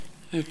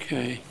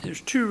Okay, there's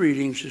two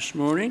readings this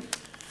morning,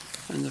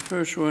 and the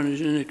first one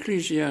is in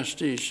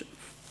Ecclesiastes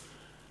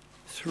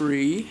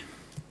 3,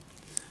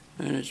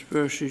 and it's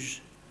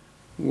verses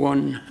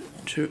 1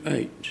 to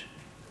 8.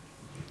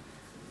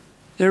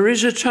 There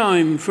is a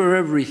time for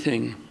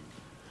everything,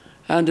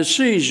 and a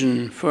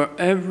season for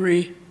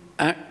every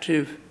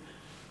activity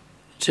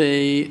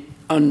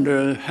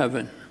under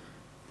heaven,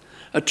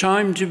 a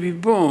time to be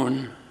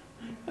born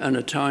and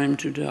a time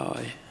to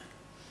die,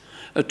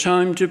 a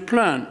time to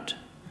plant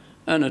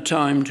and a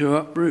time to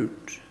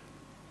uproot,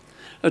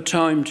 a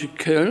time to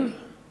kill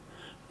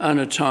and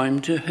a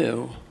time to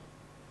heal,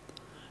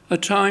 a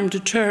time to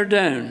tear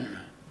down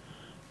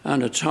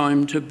and a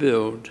time to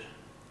build,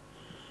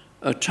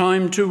 a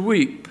time to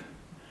weep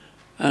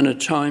and a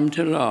time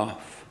to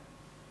laugh,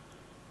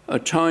 a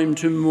time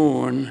to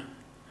mourn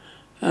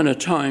and a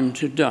time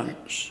to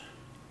dance,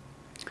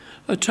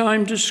 a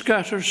time to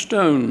scatter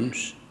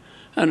stones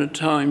and a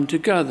time to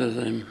gather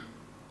them,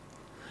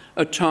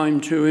 a time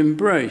to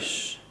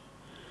embrace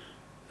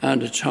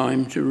and a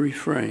time to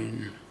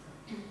refrain,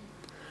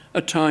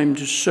 a time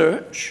to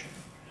search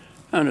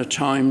and a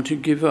time to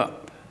give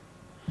up,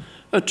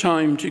 a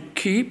time to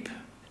keep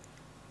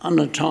and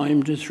a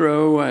time to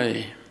throw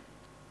away,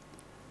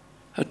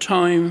 a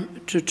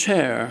time to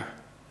tear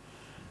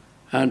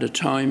and a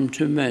time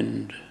to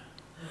mend,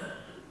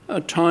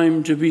 a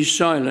time to be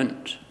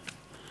silent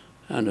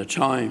and a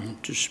time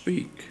to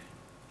speak,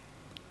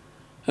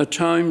 a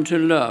time to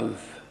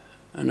love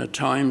and a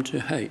time to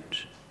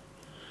hate,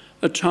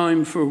 a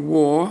time for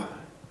war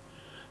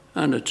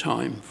and a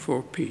time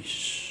for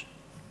peace.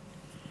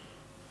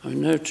 I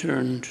now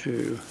turn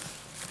to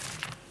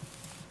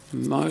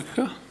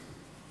Micah,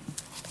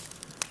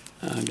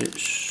 and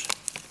it's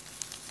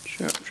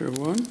chapter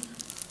 1.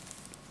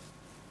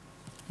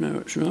 No,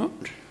 it's not.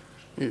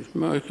 It's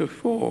Micah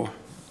 4,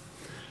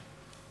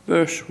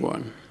 verse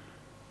 1.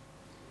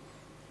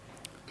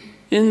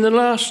 In the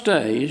last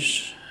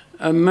days,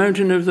 a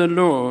mountain of the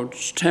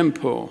Lord's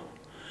temple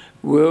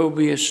will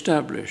be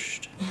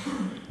established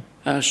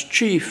as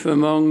chief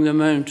among the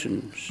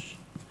mountains.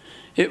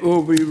 It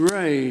will be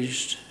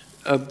raised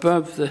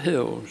above the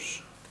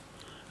hills,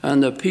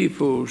 and the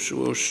peoples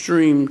will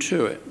stream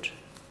to it.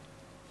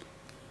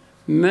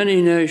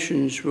 Many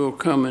nations will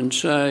come and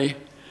say,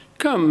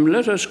 "Come,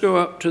 let us go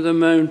up to the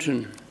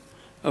mountain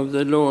of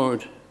the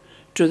Lord,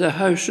 to the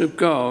house of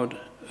God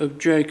of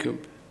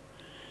Jacob.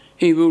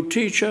 He will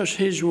teach us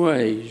his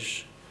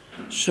ways,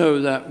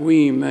 so that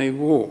we may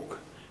walk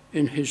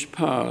in his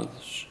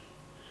paths.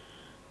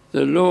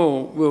 The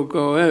law will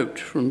go out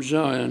from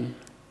Zion,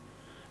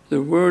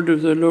 the word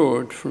of the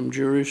Lord from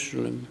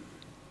Jerusalem.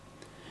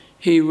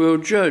 He will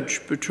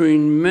judge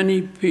between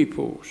many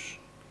peoples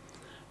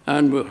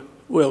and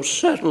will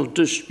settle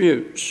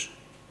disputes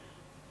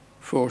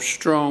for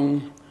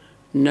strong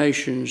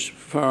nations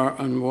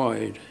far and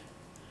wide,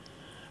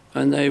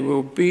 and they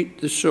will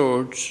beat the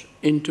swords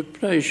into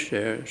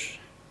plowshares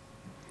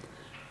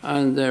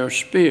and their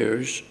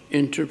spears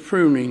into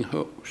pruning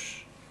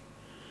hooks.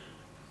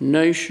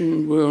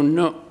 Nation will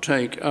not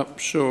take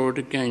up sword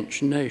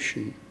against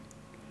nation,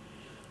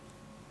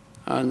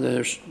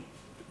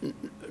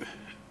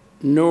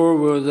 nor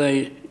will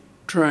they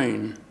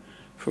train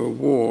for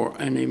war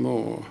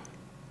anymore.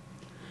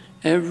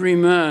 Every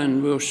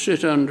man will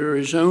sit under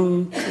his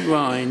own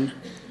vine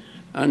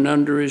and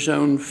under his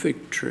own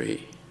fig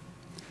tree,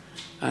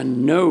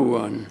 and no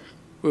one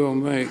will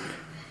make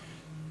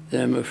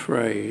them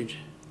afraid,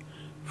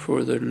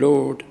 for the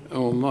Lord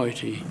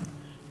Almighty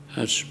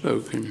has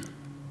spoken.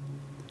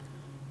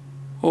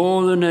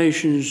 All the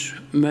nations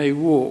may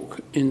walk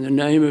in the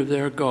name of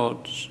their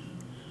gods.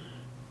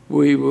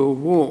 We will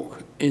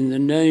walk in the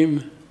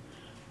name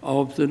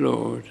of the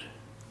Lord,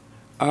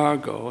 our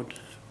God,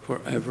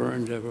 forever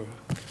and ever.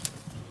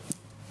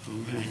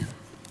 Amen.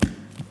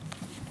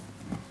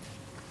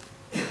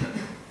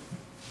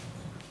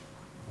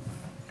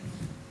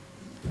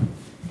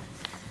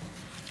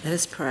 Let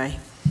us pray.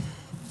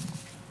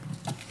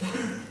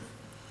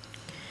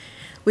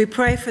 We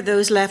pray for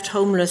those left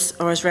homeless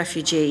or as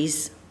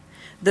refugees,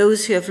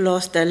 those who have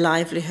lost their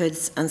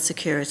livelihoods and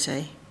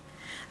security,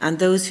 and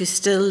those who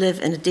still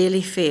live in a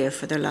daily fear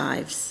for their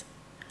lives.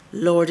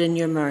 Lord, in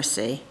your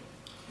mercy,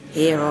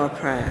 hear our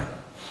prayer.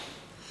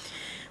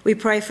 We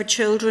pray for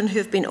children who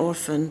have been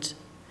orphaned,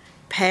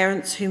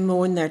 parents who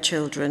mourn their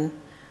children,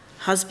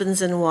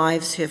 husbands and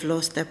wives who have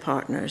lost their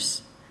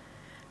partners,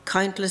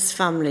 countless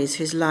families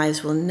whose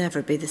lives will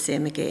never be the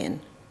same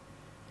again.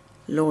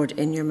 Lord,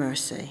 in your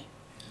mercy,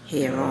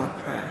 hear our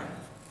prayer.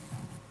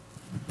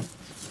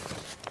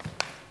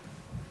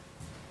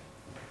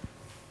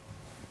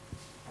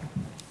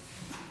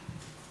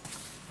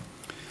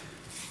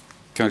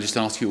 Can I just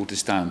ask you all to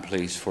stand,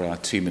 please, for our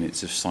 2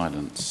 minutes of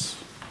silence?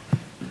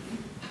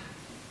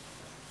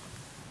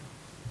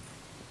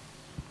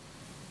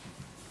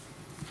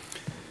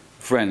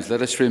 Friends,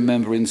 let us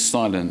remember in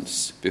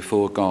silence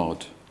before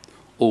God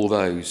all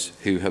those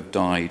who have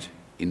died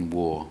in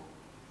war.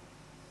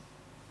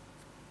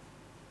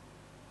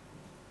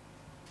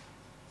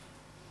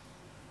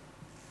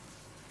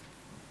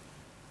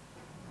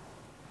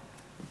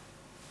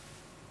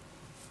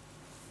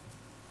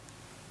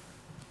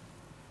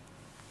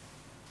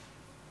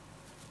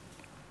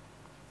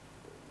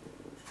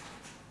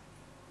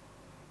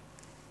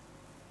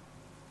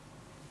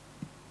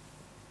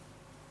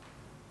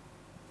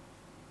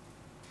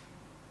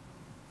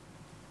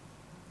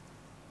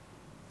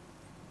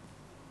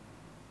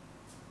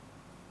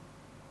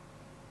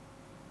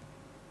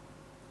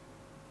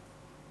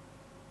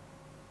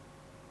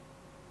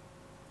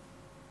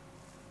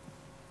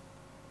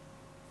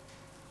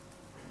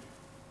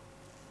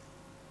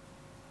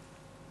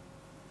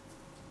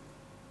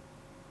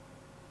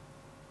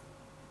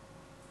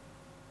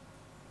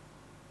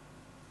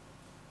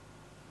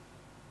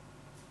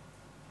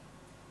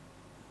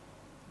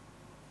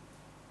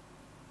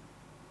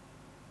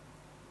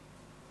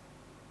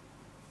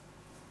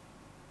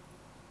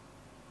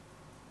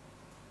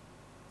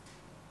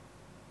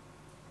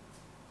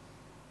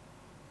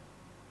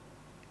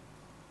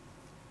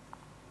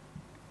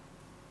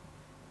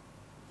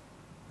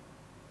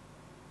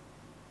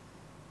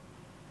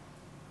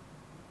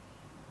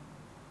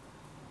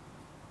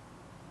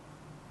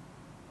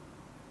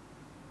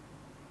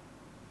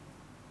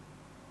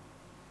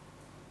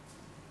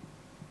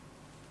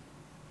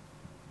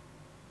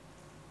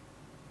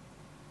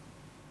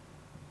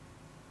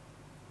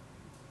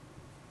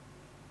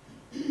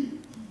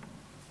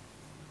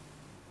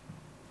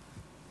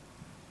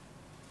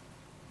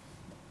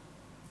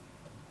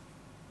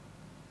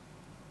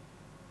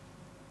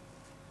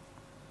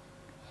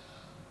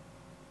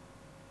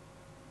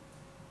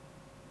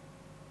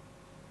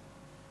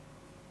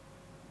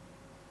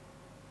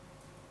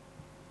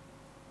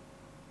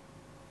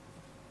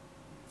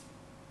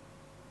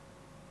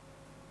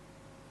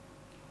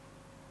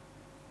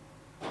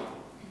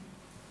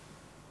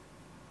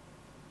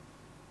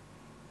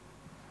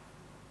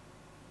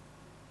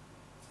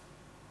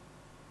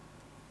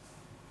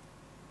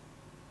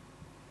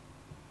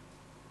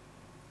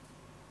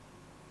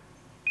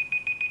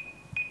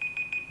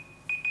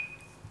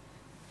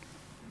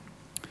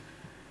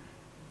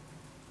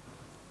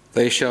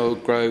 They shall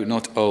grow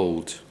not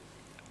old,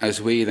 as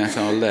we that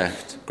are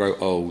left grow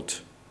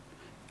old.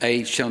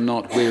 Age shall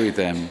not weary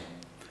them,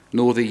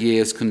 nor the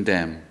years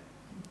condemn.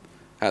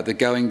 At the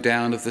going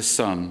down of the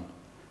sun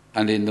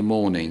and in the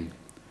morning,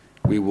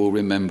 we will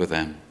remember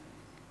them.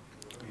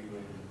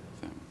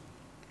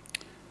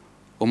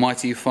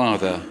 Almighty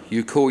Father,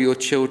 you call your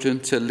children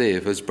to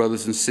live as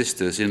brothers and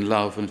sisters in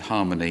love and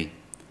harmony,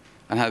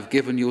 and have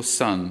given your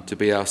Son to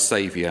be our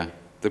Saviour,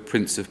 the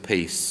Prince of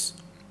Peace.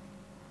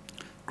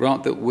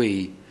 Grant that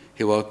we,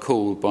 who are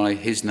called by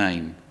his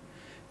name,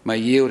 may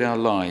yield our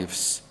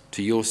lives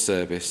to your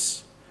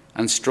service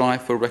and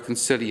strive for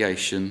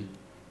reconciliation,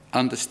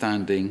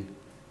 understanding,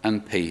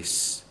 and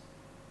peace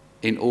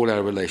in all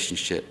our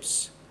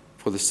relationships,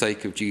 for the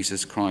sake of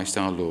Jesus Christ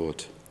our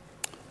Lord.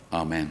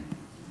 Amen.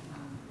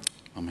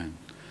 Amen.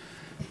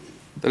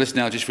 Let us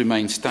now just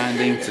remain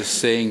standing to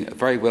sing a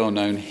very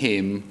well-known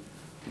hymn,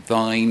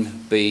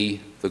 Thine Be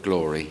the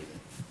Glory.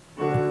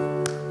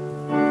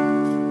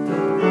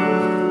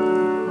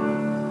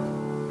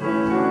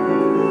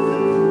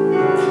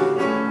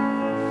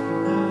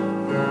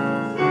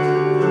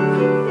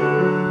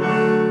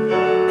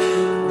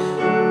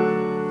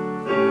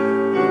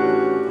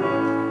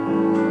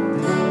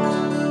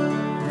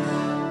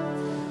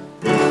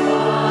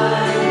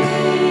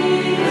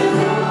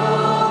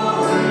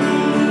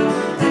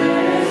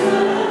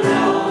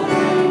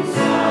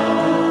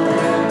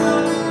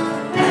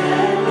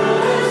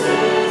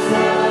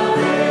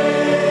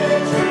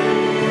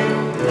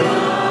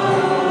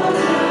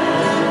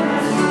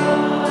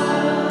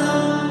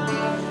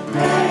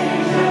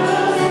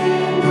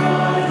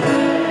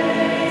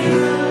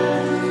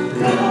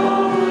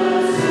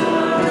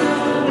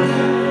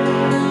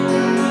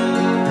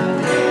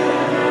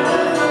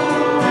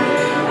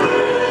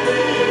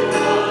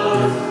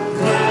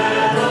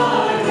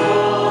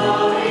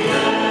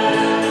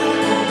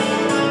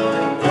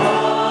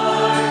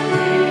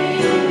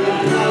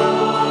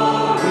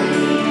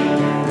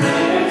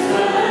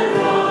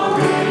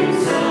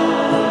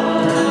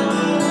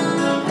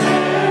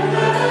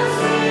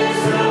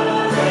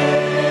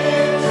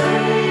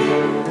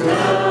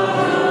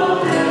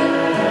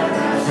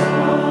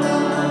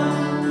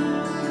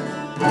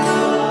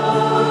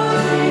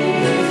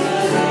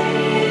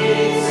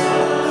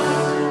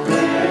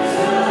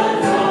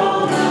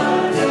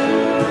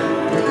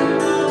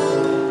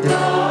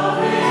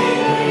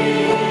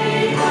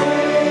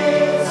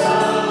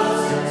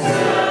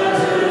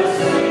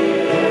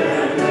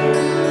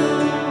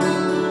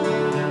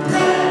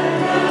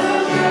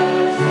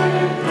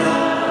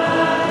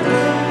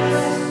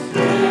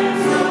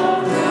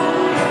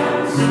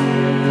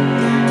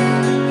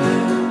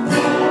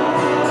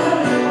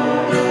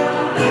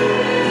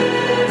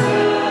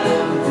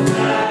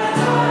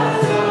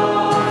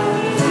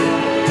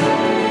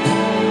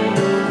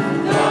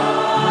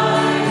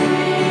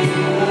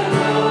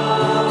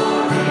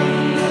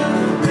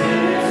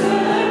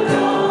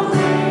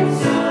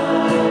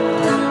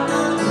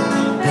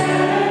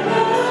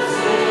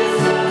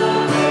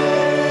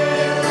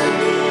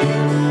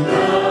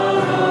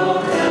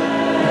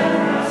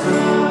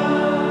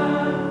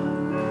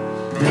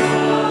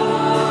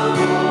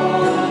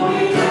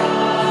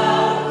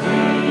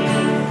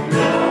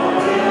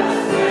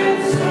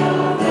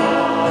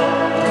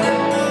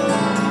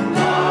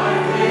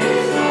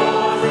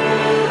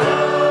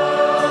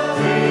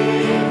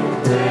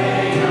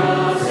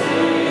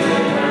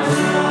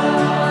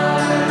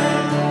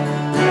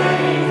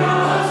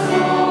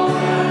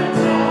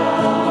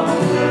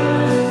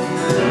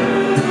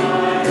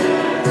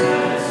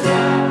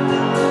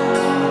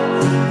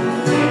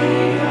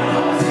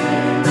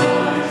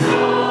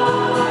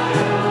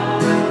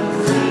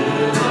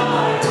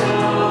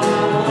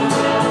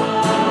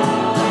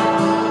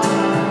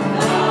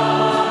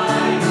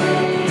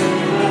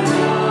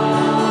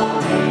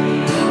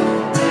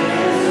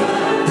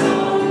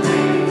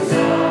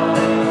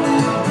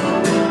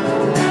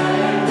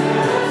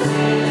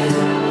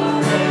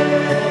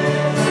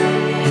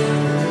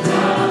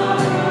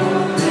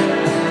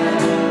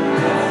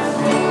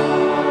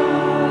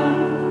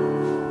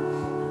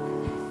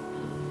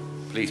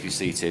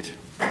 Seated.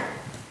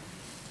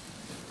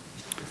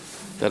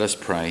 Let us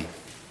pray.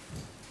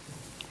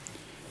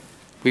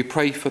 We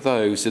pray for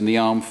those in the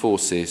armed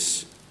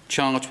forces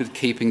charged with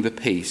keeping the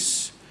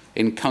peace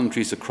in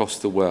countries across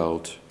the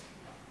world,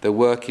 their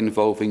work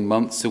involving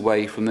months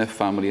away from their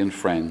family and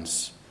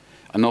friends,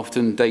 and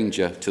often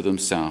danger to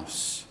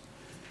themselves.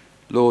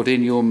 Lord,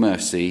 in your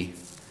mercy,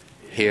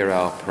 hear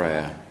our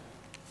prayer.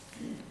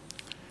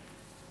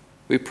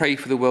 We pray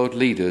for the world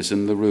leaders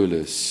and the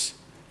rulers,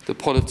 the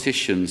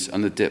politicians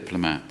and the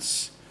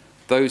diplomats,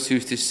 those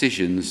whose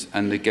decisions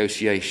and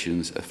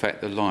negotiations affect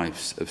the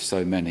lives of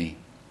so many,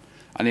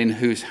 and in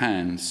whose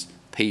hands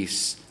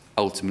peace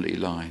ultimately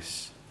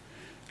lies.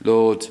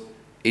 Lord,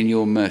 in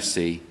your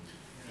mercy,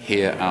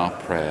 hear our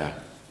prayer.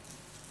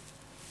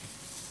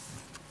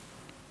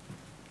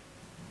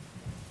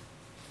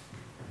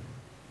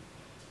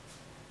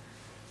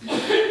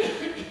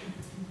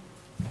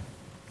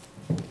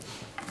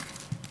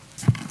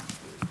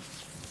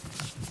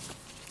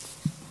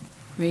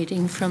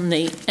 Reading from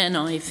the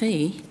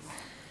NIV,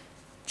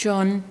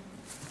 John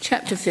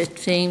chapter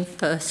 15,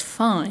 verse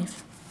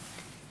 5.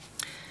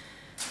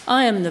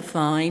 I am the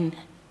vine,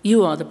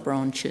 you are the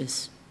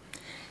branches.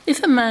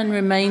 If a man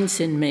remains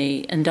in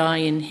me and I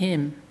in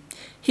him,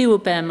 he will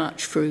bear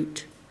much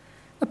fruit.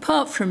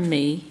 Apart from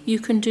me, you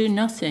can do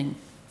nothing.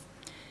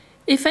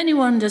 If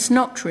anyone does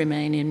not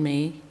remain in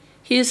me,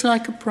 he is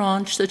like a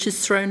branch that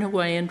is thrown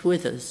away and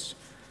withers.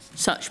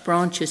 Such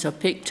branches are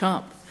picked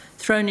up,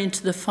 thrown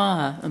into the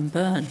fire and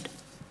burned.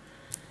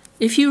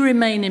 If you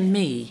remain in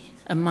me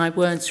and my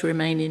words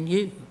remain in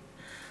you,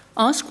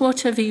 ask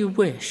whatever you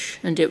wish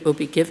and it will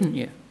be given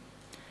you.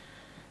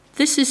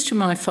 This is to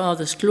my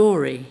Father's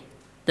glory,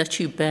 that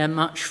you bear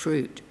much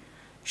fruit,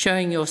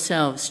 showing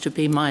yourselves to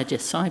be my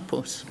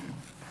disciples.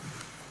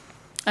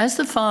 As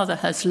the Father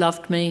has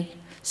loved me,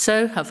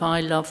 so have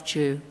I loved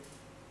you.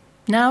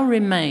 Now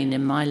remain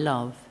in my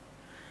love.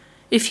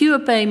 If you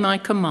obey my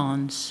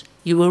commands,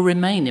 you will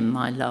remain in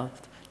my love,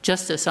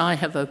 just as I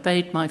have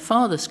obeyed my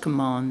Father's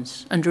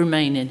commands and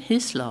remain in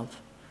his love.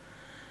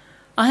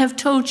 I have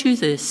told you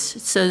this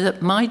so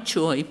that my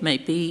joy may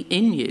be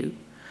in you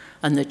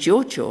and that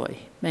your joy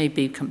may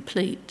be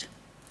complete.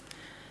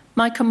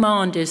 My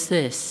command is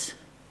this: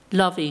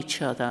 love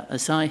each other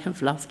as I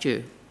have loved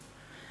you.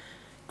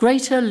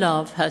 Greater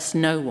love has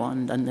no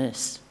one than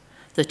this,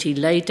 that he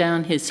lay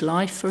down his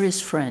life for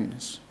his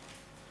friends.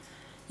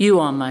 You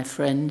are my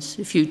friends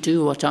if you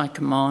do what I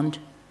command.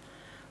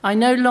 I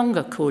no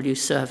longer call you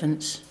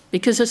servants,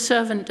 because a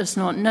servant does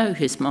not know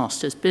his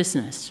master's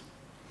business.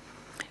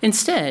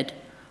 Instead,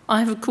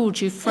 I have called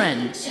you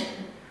friends,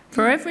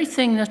 for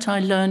everything that I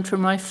learned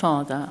from my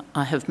Father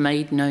I have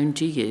made known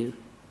to you.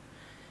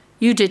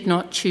 You did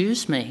not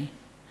choose me,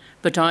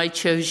 but I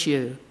chose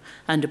you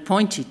and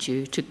appointed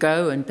you to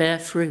go and bear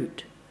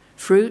fruit,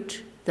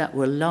 fruit that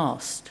will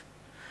last.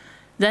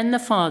 Then the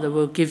Father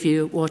will give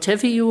you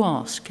whatever you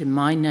ask in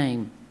my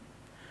name.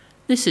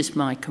 This is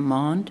my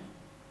command: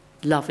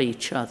 love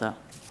each other.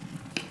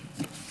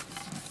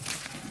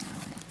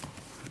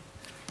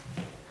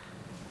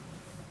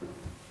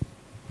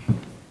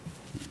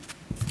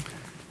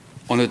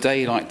 On a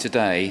day like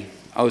today,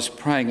 I was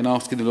praying and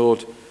asking the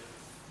Lord,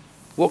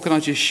 what can I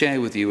just share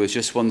with you as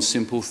just one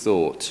simple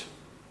thought?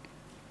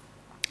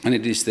 And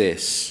it is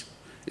this.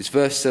 It's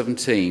verse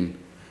 17.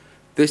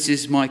 This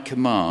is my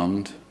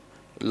command: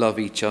 love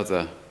each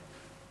other.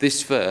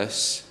 This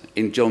verse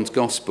in John's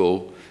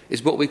Gospel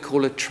is what we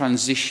call a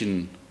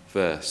transition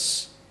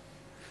verse.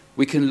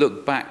 We can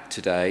look back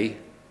today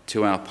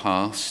to our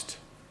past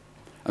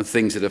and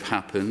things that have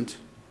happened,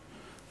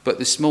 but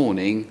this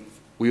morning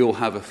we all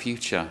have a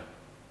future.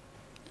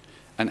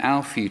 And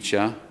our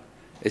future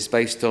is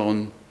based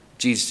on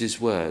Jesus'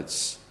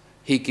 words.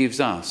 He gives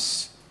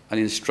us an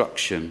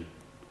instruction.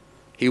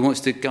 He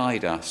wants to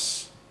guide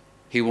us.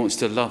 He wants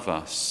to love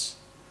us.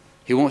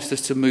 He wants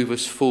us to move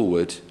us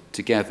forward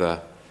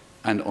together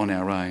and on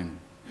our own.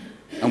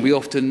 And we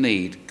often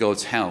need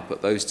God's help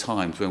at those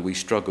times when we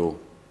struggle.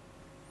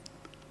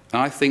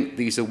 And I think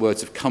these are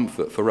words of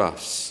comfort for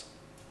us.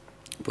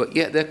 But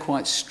yet they're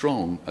quite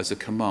strong as a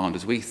command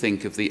as we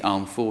think of the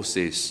armed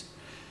forces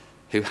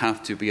who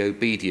have to be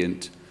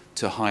obedient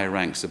to higher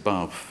ranks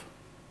above.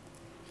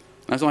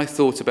 As I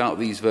thought about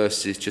these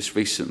verses just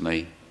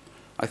recently,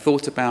 I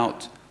thought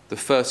about the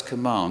first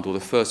command or the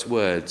first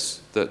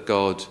words that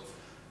God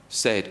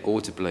said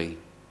audibly.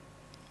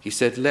 He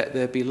said, "Let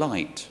there be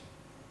light,"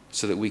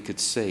 so that we could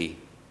see.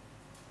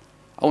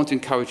 I want to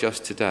encourage us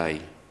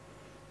today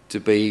to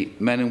be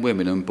men and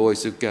women and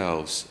boys and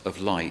girls of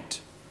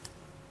light.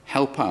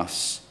 Help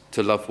us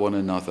to love one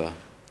another.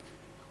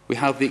 We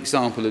have the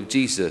example of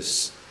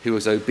Jesus, who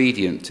was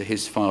obedient to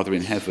his Father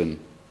in heaven,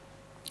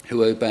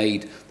 who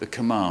obeyed the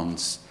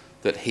commands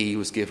that he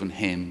was given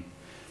him.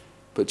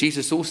 But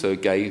Jesus also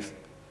gave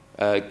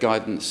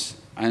guidance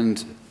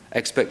and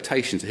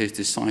expectation to his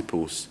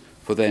disciples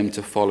for them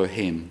to follow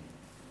him.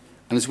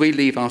 And as we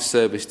leave our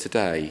service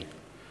today,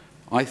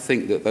 I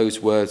think that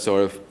those words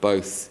are of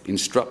both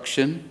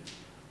instruction,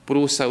 but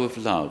also of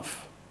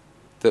love,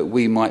 that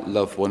we might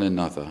love one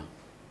another.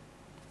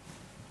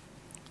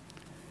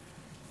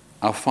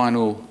 Our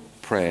final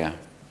prayer.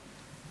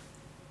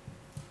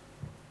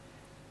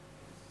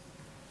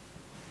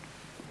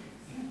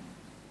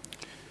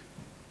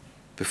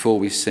 Before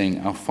we sing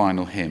our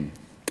final hymn,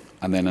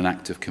 and then an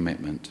act of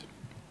commitment.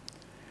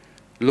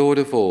 Lord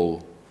of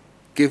all,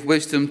 give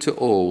wisdom to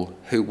all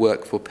who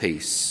work for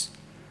peace,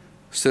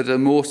 so that a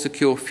more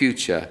secure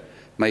future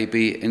may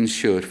be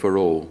ensured for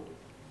all.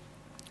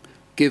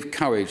 Give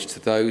courage to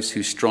those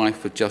who strive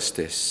for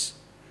justice,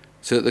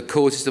 so that the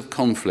causes of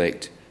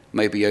conflict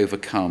may be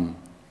overcome.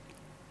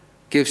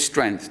 Give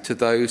strength to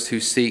those who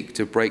seek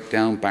to break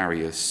down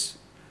barriers,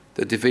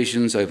 that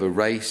divisions over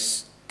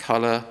race,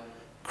 colour,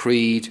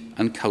 creed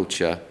and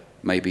culture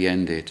may be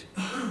ended.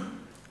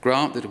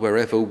 Grant that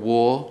wherever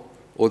war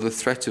or the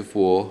threat of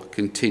war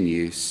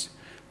continues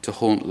to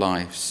haunt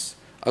lives,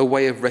 a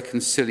way of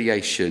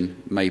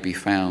reconciliation may be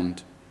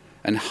found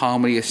and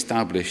harmony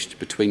established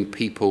between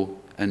people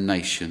and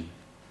nation.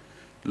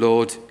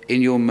 Lord,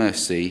 in your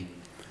mercy,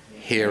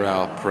 hear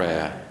our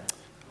prayer.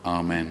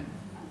 Amen.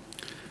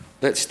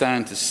 Let's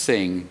stand to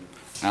sing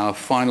our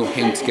final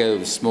hymn together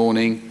this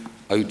morning,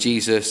 O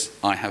Jesus,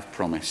 I have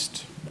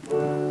promised.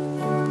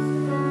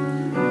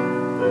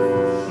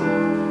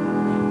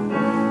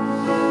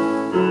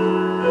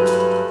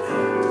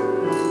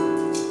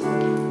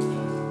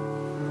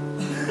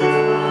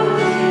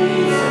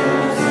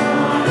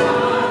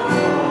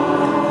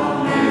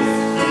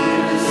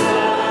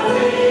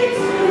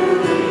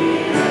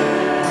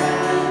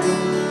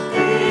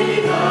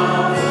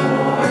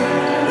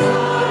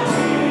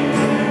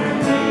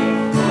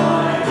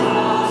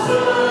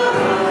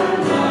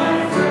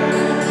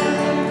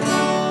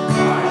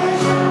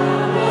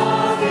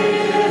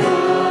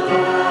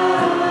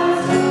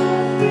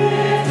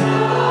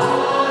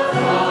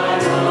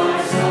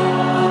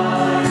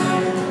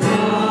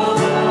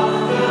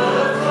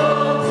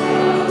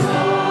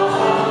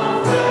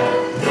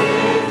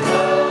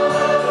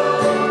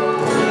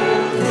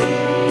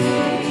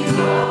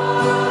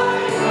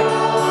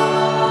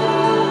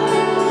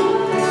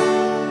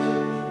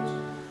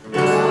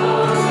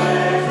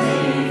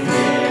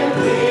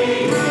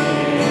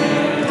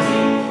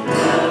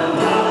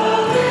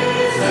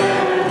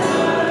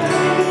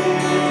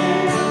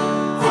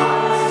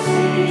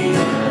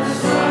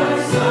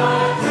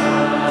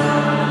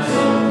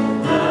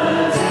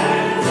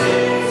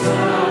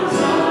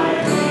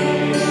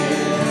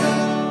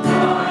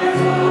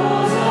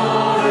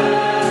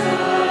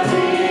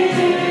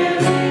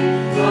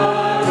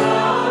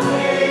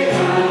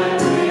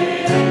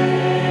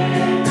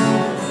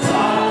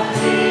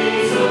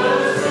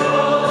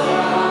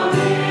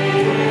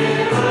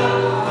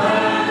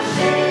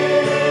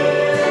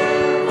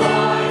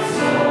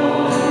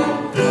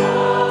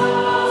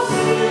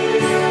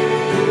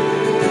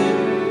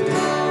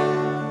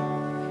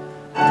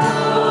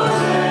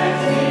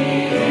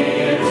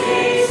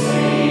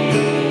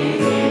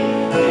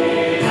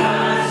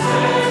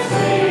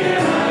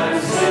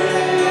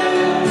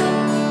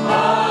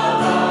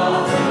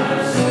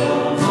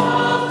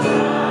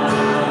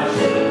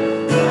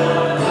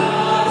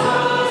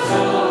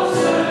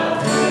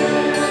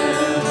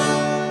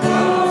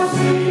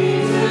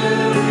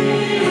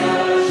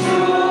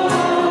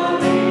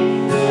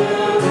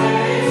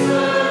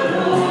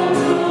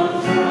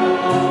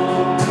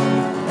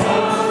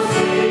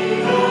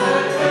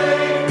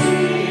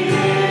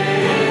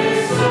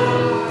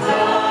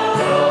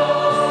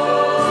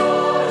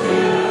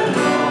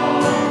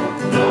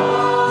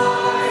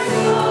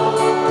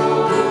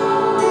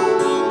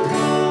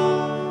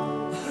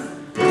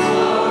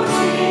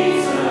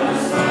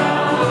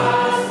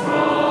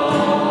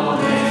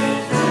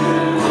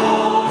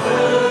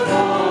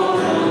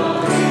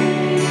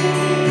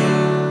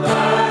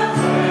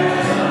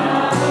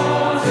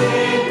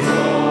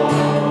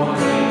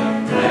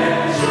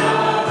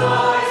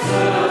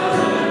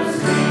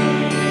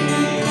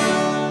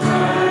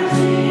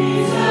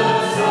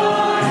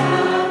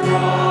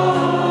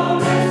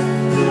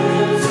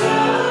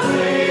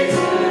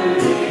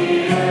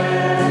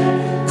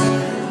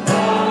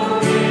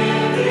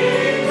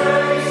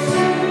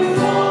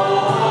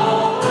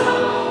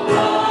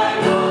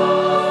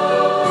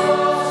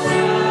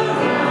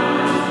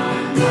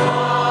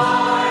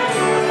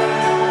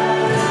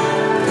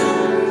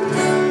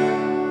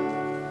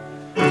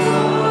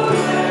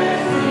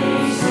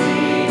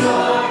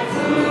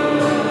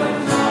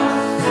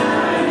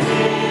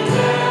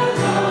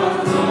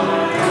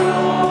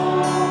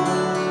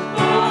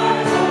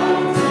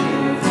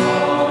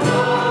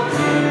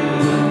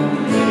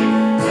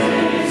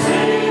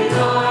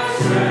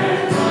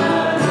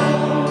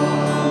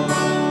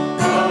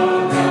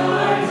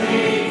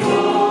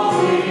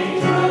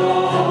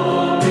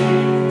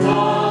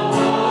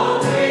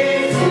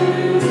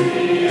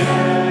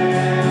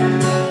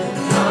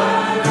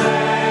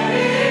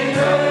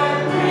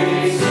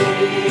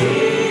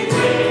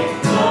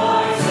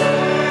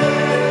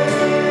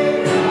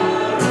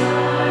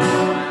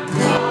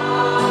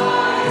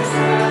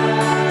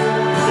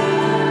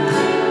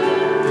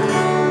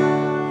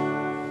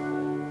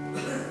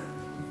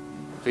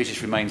 Please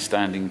just remain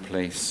standing,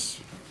 please.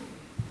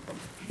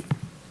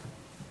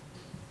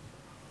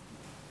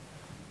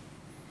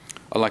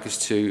 I'd like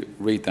us to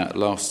read that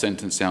last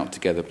sentence out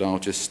together, but I'll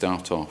just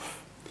start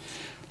off.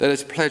 Let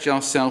us pledge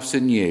ourselves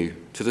anew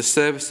to the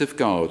service of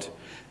God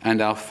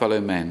and our fellow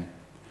men,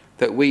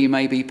 that we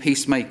may be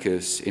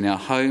peacemakers in our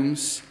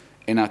homes,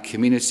 in our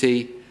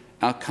community,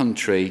 our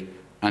country,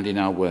 and in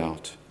our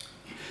world.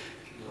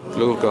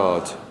 Lord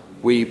God,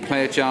 we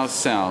pledge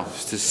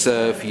ourselves to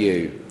serve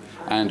you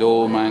and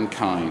all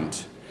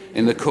mankind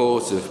in the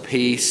cause of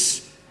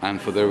peace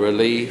and for the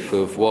relief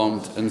of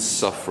want and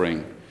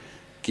suffering.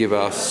 Give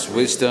us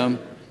wisdom,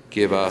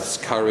 give us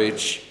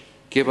courage,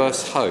 give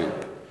us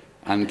hope,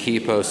 and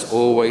keep us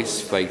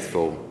always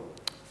faithful.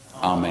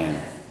 Amen.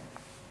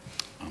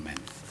 Amen.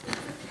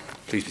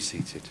 Please be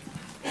seated.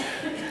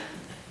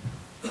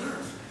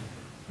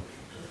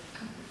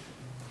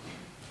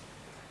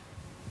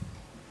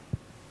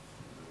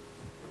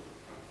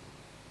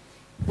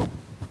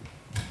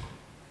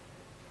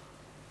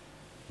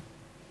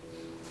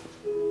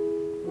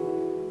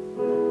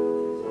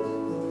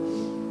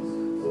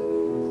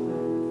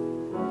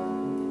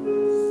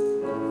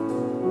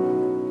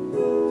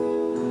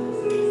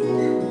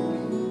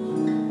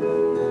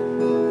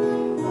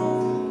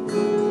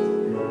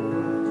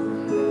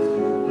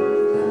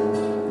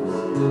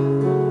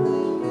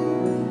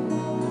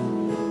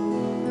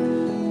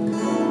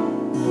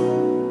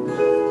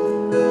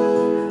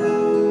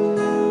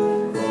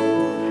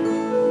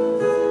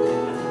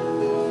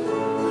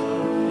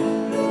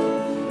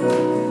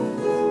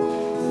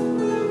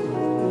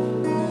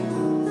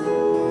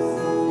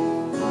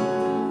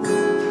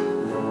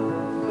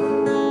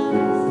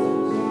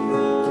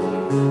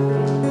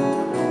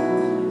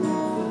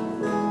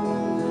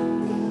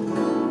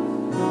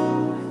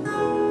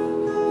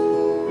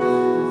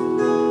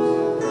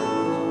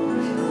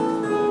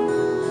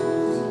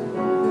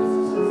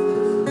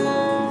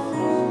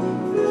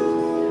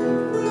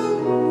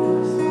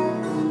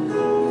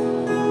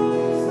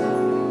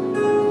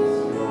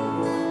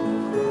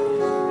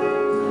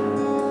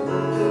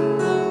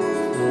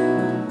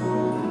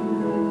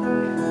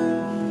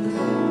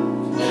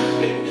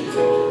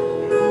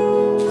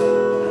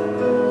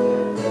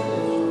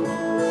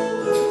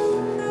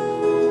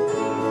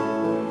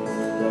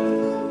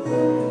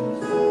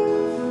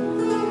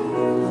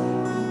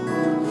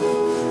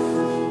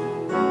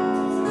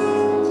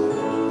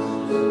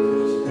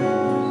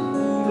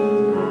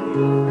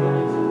 Amen.